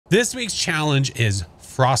This week's challenge is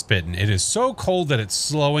Frostbitten. It is so cold that it's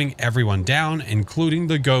slowing everyone down, including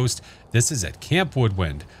the ghost. This is at Camp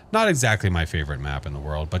Woodwind. Not exactly my favorite map in the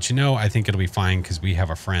world, but you know, I think it'll be fine because we have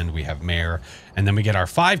a friend, we have Mare, and then we get our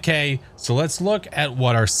 5K. So let's look at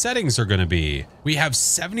what our settings are going to be. We have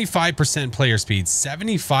 75% player speed,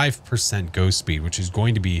 75% ghost speed, which is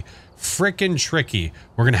going to be freaking tricky.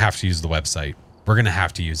 We're going to have to use the website. We're going to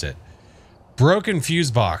have to use it. Broken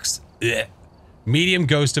fuse box. Ugh. Medium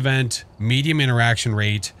ghost event, medium interaction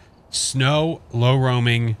rate, snow, low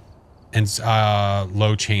roaming, and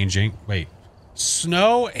low changing. Wait,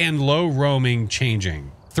 snow and low roaming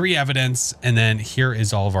changing. 3 evidence, and then here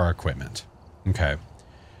is all of our equipment. Okay.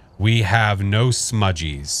 We have no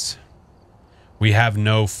smudgies. We have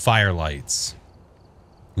no firelights.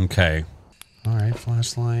 Okay. All right,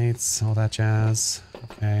 flashlights, all that jazz.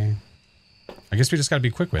 Okay. I guess we just got to be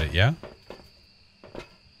quick with it, yeah?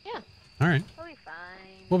 Yeah. All right. We'll be fine.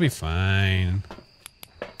 We'll be fine.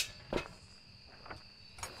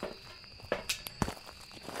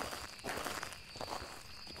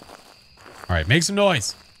 All right, make some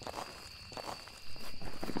noise.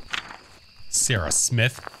 Sarah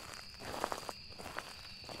Smith. I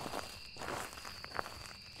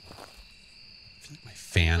feel like my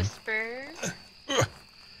fan. Whispers.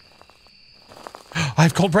 I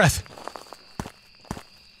have cold breath.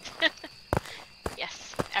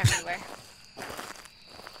 Yes, everywhere.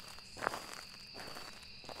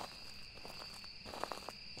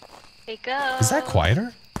 Hey, go. Is that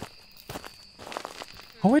quieter?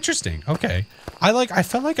 Oh, interesting. Okay. I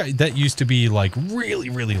felt like that used to be like really,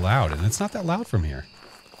 really loud, and it's not that loud from here.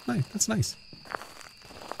 Nice. That's nice.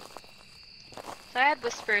 So I had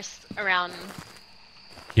whispers around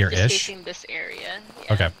Here-ish. just facing this area.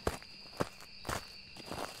 Yeah. Okay.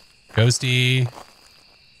 Ghosty.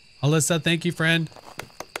 Alyssa, thank you, friend.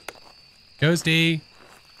 Ghosty.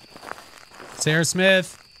 Sarah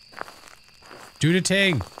Smith. Do the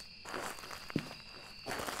ting.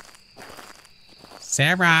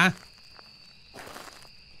 Sarah.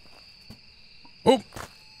 Oh.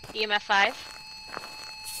 EMF 5.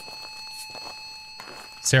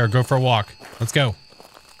 Sarah, go for a walk. Let's go.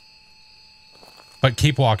 But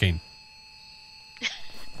keep walking.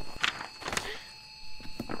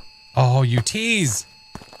 Oh, you tease.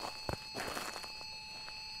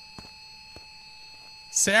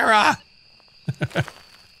 Sarah.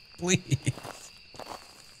 Please.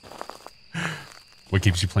 What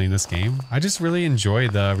keeps you playing this game? I just really enjoy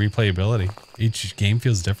the replayability. Each game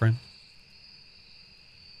feels different.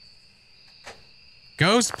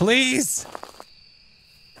 Ghost, please.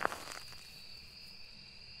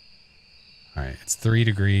 All right, it's 3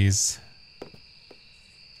 degrees.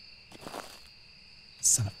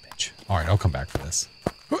 Son of a bitch. All right, I'll come back for this.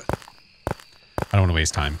 I don't want to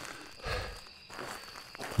waste time.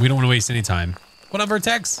 We don't want to waste any time. What up,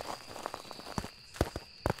 Vertex?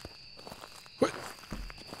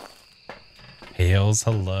 Hales,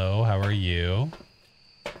 hello. How are you?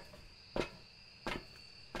 Am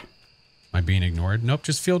I being ignored? Nope,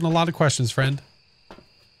 just fielding a lot of questions, friend.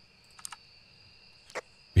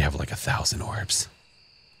 We have like 1,000 orbs.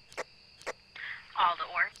 All the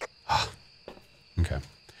orbs. Okay.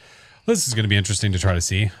 This is going to be interesting to try to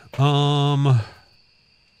see. I'm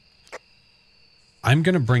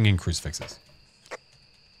going to bring in crucifixes.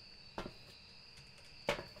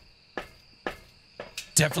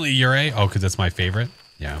 Definitely Ure. Oh, because that's my favorite.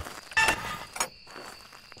 Yeah. I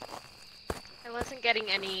wasn't getting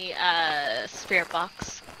any spirit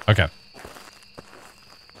box. Okay.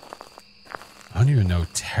 I don't even know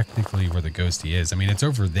technically where the ghosty is. I mean, it's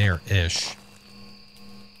over there-ish.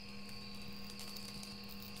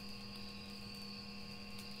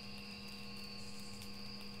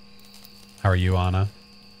 How are you, Anna?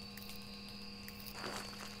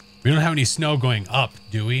 We don't have any snow going up,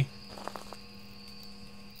 do we?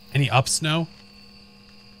 Any up snow?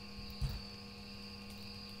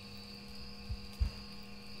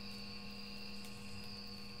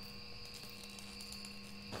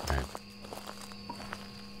 All right.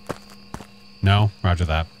 No? Roger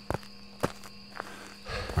that. All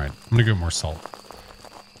right. I'm going to get more salt.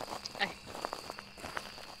 Okay.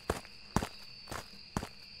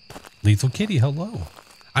 Lethal Kitty, hello.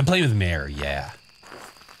 I'm playing with Mare, yeah.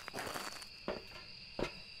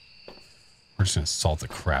 We're just going to salt the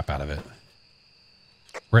crap out of it.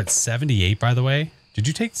 We're at 78, by the way. Did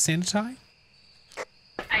you take Sanitite?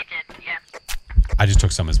 I did, yeah. I just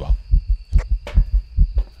took some as well. All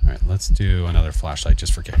right, let's do another flashlight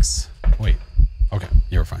just for kicks. Wait. Okay,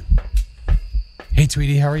 you were fine. Hey,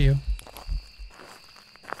 Tweety, how are you?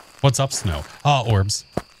 What's up, Snow? Orbs.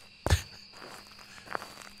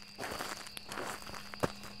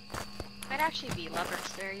 actually be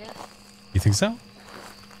lovers there, yeah. You think so?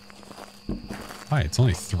 Why? It's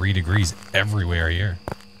only 3 degrees everywhere here.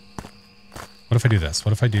 What if I do this?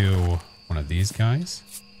 What if I do one of these guys?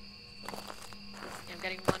 I'm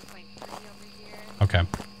getting 1.3 over here. Okay.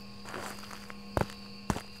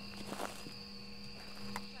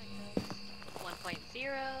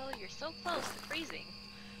 1.0. You're so close to freezing.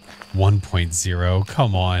 1.0.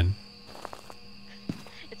 Come on.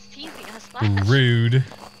 It's teasing us, Flash. Rude.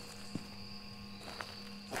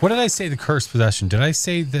 What did I say the cursed possession? Did I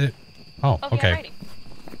say that... Oh, okay.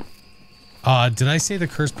 Did I say the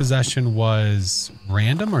cursed possession was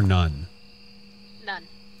random or none? None.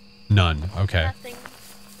 None. Okay. Nothing.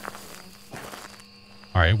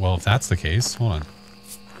 All right. Well, if that's the case, hold on.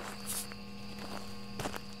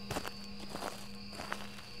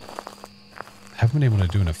 I haven't been able to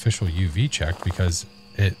do an official UV check because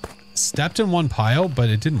it stepped in one pile, but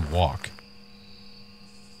it didn't walk.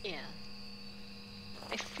 Yeah.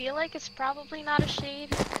 I feel like it's probably not a shade.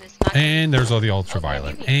 And, it's not And there's all the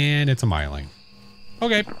ultraviolet. And it's a myling.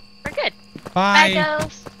 Okay. We're good. Bye. Bye,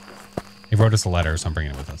 ghost. He wrote us a letter, so I'm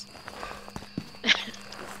bringing it with us.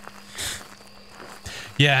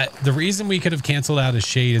 Yeah, the reason we could have canceled out a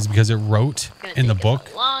shade is because it wrote in the book.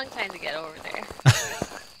 A long time to get over there.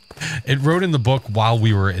 It wrote in the book while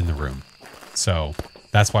we were in the room. So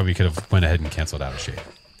that's why we could have went ahead and canceled out a shade.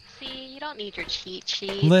 See, you don't need your cheat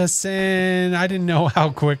sheet. Listen, I didn't know how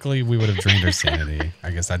quickly we would have drained our sanity.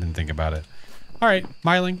 I guess I didn't think about it. All right,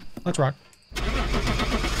 myling, let's rock.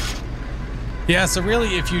 Yeah, so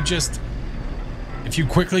really, if you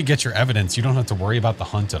quickly get your evidence, you don't have to worry about the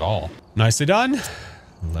hunt at all. Nicely done.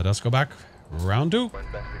 Let us go back. Round 2. All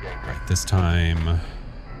right, this time.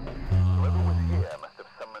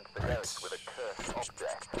 Right.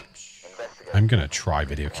 I'm going to try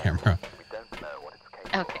video camera.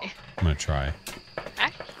 Okay. I'm going to try.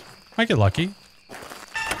 Actually, Might get lucky.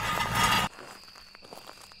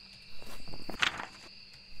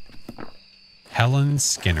 Helen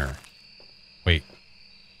Skinner. Wait.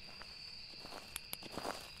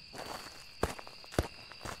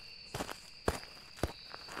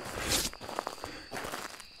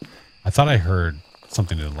 I thought I heard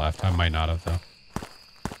something to the left. I might not have, though.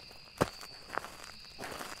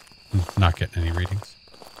 Not getting any readings.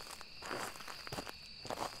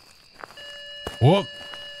 Whoa.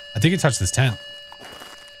 I think it touched this tent.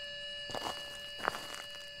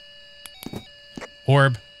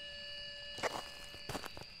 Orb.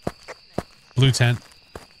 Blue tent.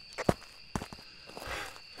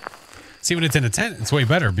 See, when it's in a tent, it's way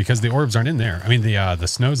better because the orbs aren't in there. I mean, the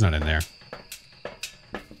snow's not in there.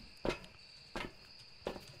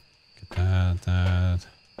 Get that.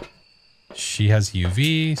 She has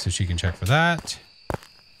UV, so she can check for that.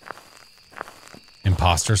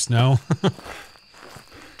 Imposter snow.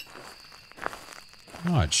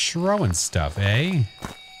 Oh, it's showing stuff, eh?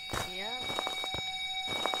 yeah.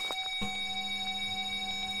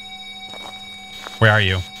 Where are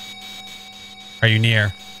you? Are you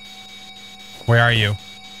near? Where are you?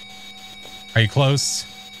 Are you close?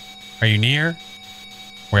 Are you near?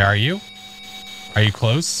 Where are you? Are you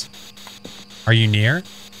close? Are you near?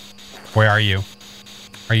 Where are you?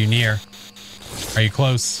 Are you near? Are you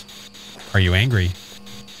close? Are you angry?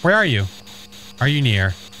 Where are you? Are you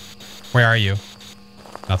near? Where are you?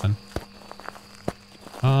 Nothing.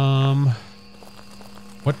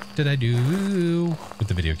 What did I do with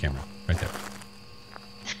the video camera? Right there.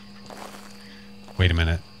 Wait a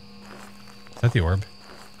minute. Is that the orb?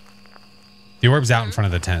 The orb's out in front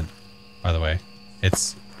of the tent, by the way.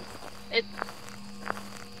 It's...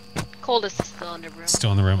 Coldest is still in the room.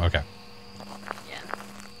 Still in the room? Okay. Yeah.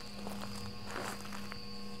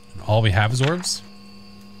 And all we have is orbs?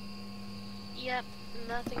 Yep.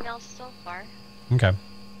 Nothing else so far. Okay.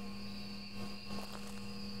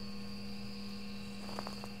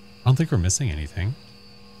 I don't think we're missing anything.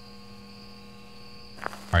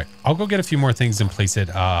 All right. I'll go get a few more things and place it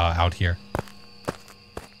out here.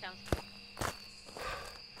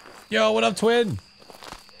 Yo, what up, twin?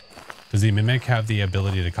 Does the mimic have the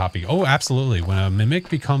ability to copy? Oh, absolutely. When a mimic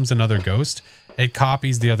becomes another ghost, it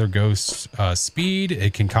copies the other ghost's speed.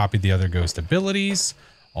 It can copy the other ghost abilities.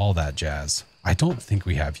 All that jazz. I don't think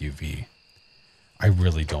we have UV. I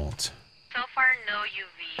really don't. So far, no UV.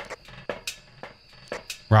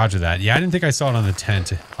 Roger that. Yeah, I didn't think I saw it on the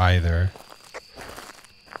tent either.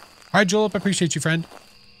 All right, Julep, I appreciate you, friend.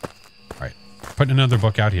 All right, putting another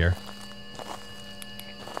book out here.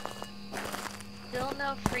 Still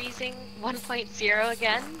no freezing 1.0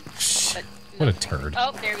 again. But What a turd.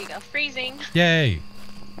 Oh, there we go. Freezing. Yay.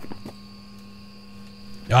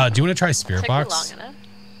 Do you want to try Spirit Took Box? long enough.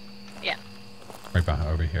 Yeah. Right behind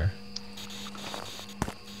over here.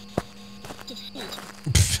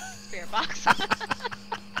 box.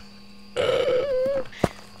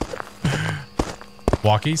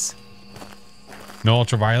 Walkies? No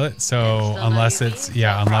ultraviolet. So Still no unless UV, it's, so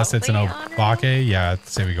yeah, unless it's an probably on obake, yeah, I'd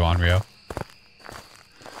say we go on Rio.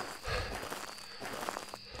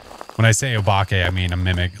 When I say obake, I mean a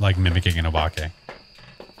mimic, like mimicking an obake.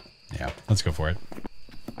 Yeah, let's go for it.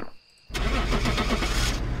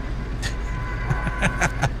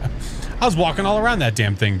 I was walking all around that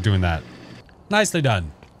damn thing doing that. Nicely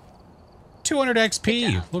done. 200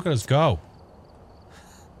 XP. Look at us go.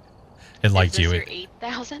 It liked you. Your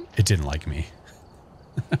 8,000? It didn't like me.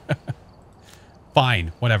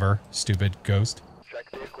 Fine. Whatever. Stupid ghost.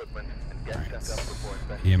 Check the equipment and get set up before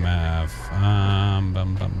EMF. I'm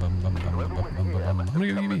gonna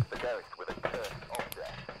give you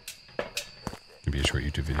Could be a short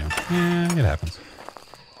YouTube video. Yeah, it happens.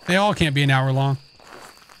 They all can't be an hour long.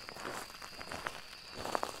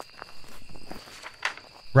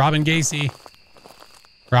 Robin Gacy.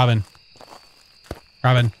 Robin.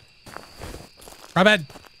 Robin. Robin.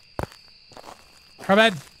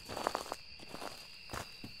 Robin.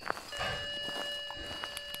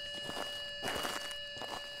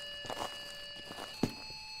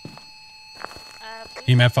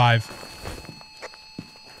 EMF 5.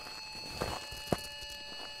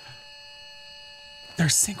 They're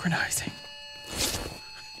synchronizing.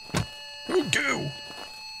 Who do?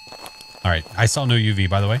 All right. I saw no UV,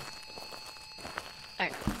 by the way. All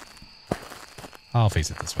right. I'll face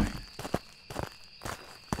it this way.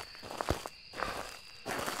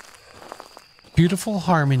 Beautiful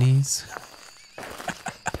harmonies. All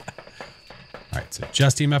right. So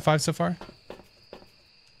just EMF 5 so far?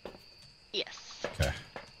 Yes. Okay. All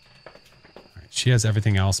right. She has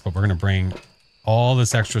everything else, but we're going to bring all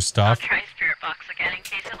this extra stuff. I'll try Spirit Box again in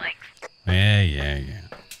case it likes. Yeah.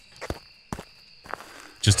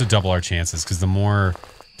 Just to double our chances, because the more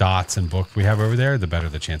dots and book we have over there, the better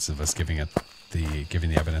the chances of us giving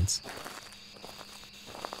the evidence.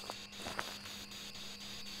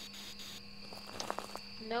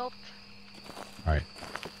 Nope. All right.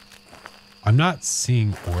 I'm not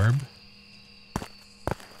seeing orb.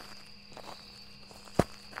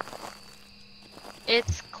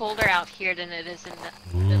 It's colder out here than it is in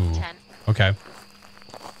the tent. Okay.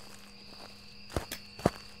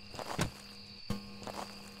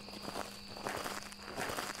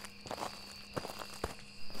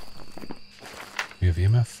 We have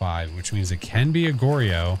EMF 5, which means it can be a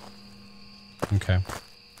Goryo. Okay.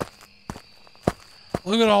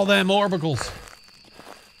 Look at all them orbicals.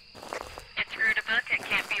 It's rude a book. It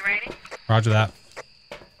can't be writing. Roger that.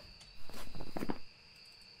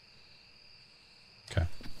 Okay.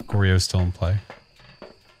 Goryo's still in play.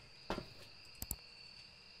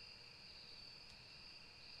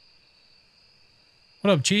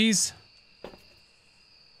 What up, cheese?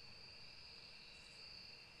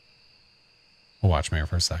 We'll watch Mayor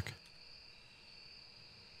for a sec.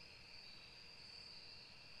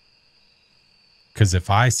 Because if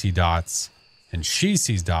I see dots and she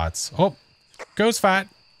sees dots, oh, goes fat.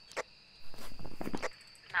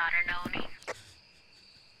 Not her noni.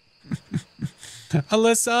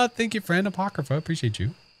 Alyssa, thank you, friend. Apocrypha, appreciate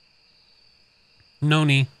you.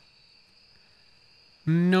 Noni.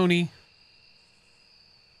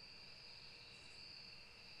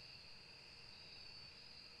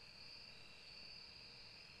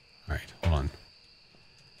 All right, hold on.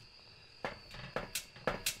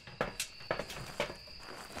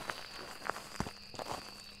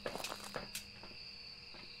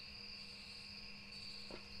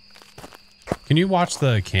 Can you watch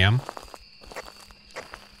the cam?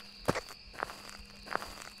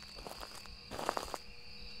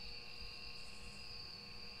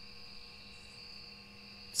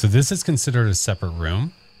 So this is considered a separate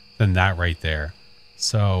room than that right there.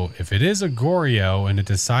 So if it is a Goryo and it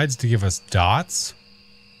decides to give us dots,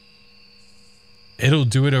 it'll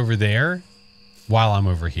do it over there while I'm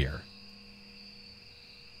over here.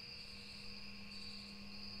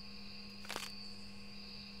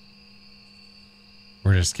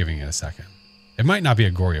 We're just giving it a second. It might not be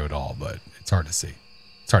a Goryo at all, but it's hard to see.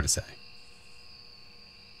 It's hard to say.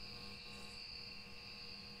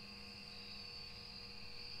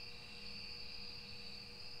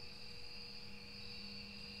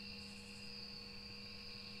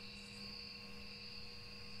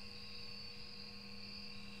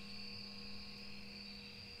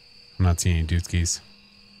 I'm not seeing any dootskis.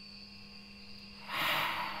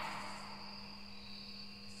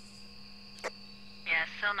 Yeah,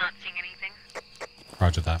 still not seeing anything.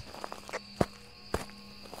 Roger that.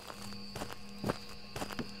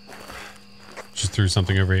 Just threw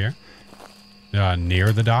something over here.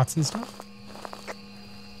 Near the dots and stuff.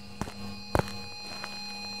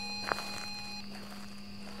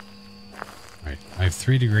 I have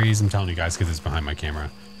 3 degrees. I'm telling you guys, get this behind my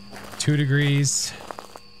camera. 2 degrees.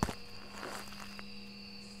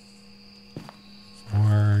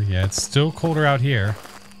 4. Yeah, it's still colder out here.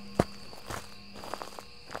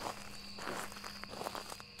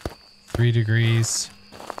 3 degrees.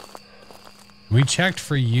 We checked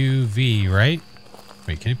for UV, right?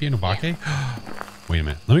 Wait, can it be in Obake? Yeah. Wait a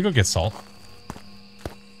minute. Let me go get salt.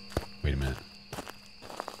 Wait a minute.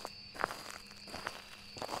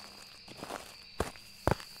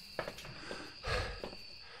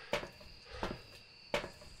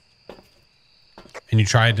 And you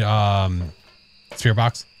tried Spirit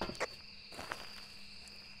Box?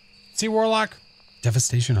 See, Warlock?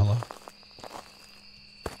 Devastation, hello.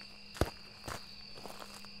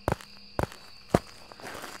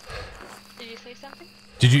 Did you say something?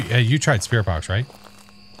 Did you you tried Spirit Box, right?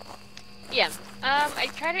 Yeah. I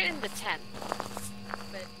tried it in the 10.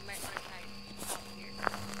 But you might want to try it out here.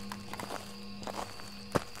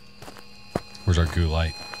 Where's our goo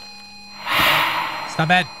light? Stop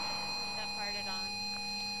it! That parted on.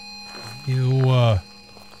 You I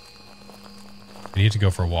need to go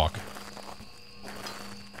for a walk.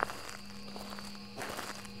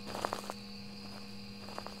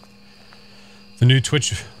 The new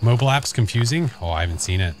Twitch mobile app's confusing. Oh, I haven't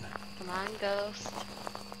seen it. Come on, Ghost.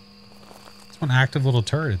 It's one active little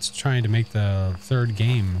turd. It's trying to make the 3rd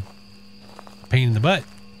game a pain in the butt.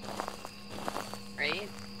 Right?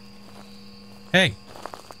 Hey.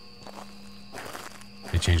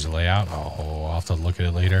 They changed the layout. Oh, I'll have to look at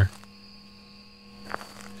it later.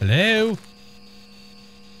 Hello?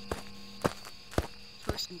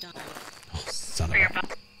 Person died. Oh, son of a...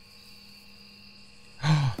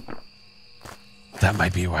 That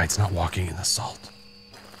might be why it's not walking in the salt.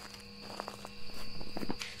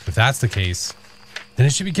 If that's the case, then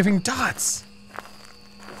it should be giving dots.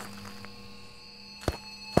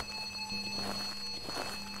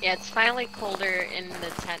 Yeah, it's finally colder in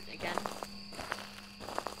the tent again.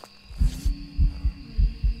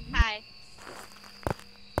 Hi.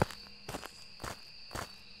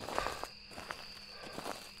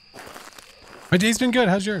 My day's been good.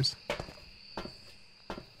 How's yours?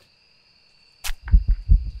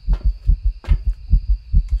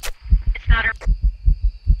 It's not a...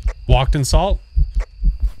 Walked in salt?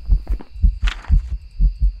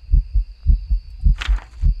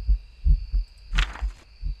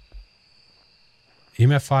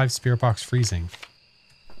 EMF 5 Spirit Box freezing.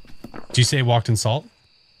 Do you say walked in salt?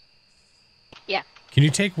 Yeah. Can you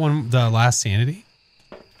take the last sanity?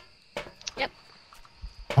 Yep.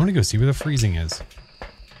 I want to go see where the freezing is.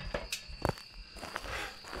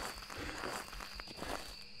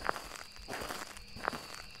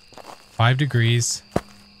 Five degrees.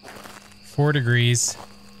 4 degrees.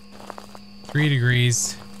 3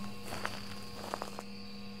 degrees.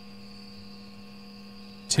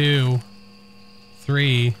 2.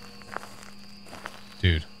 3.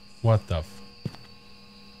 Dude, what the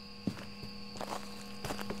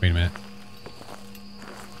wait a minute.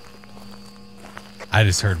 I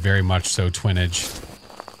just heard very much so twinage.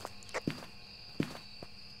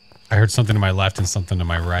 I heard something to my left and something to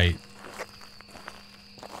my right.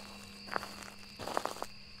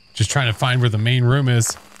 Just trying to find where the main room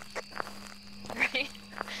is. Right?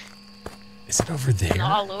 Is it over there? It's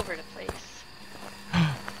all over the place.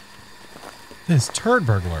 This turd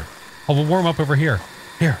burglar. Oh, we'll warm up over here.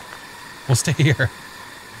 Here. We'll stay here.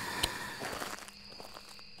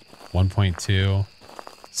 1.2.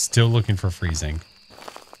 Still looking for freezing.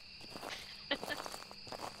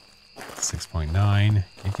 6.9.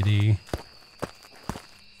 Giggity.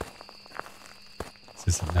 Is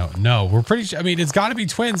this no, we're pretty sure. I mean, it's got to be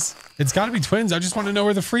twins. It's got to be twins. I just want to know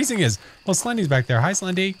where the freezing is. Well, Slendy's back there. Hi,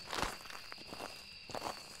 Slendy.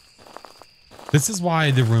 This is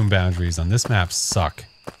why the room boundaries on this map suck.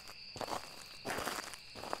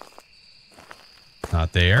 It's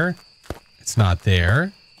not there. It's not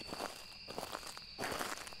there.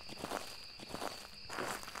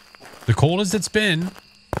 The coldest it's been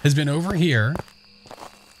has been over here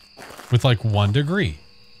with like 1 degree.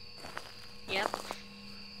 Yep.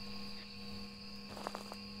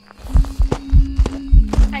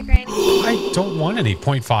 Hi, Granny. I don't want any.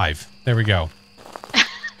 0.5. There we go.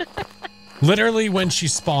 Literally when she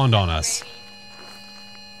spawned on us.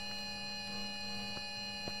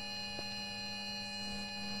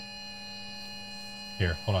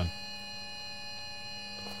 Here, hold on.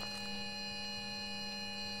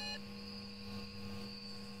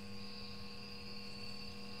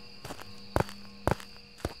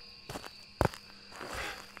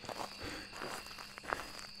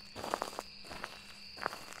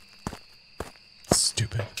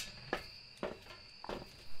 Stupid.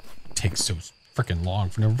 Takes so freaking long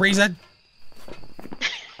for no reason.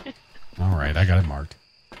 All right, I got it marked.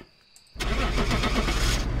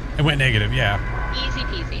 It went negative, yeah. Easy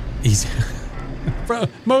peasy. Easy.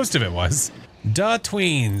 Most of it was. Duh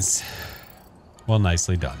tweens. Well,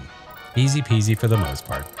 nicely done. Easy peasy for the most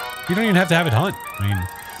part. You don't even have to have it hunt. I mean,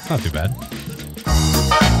 it's not too bad.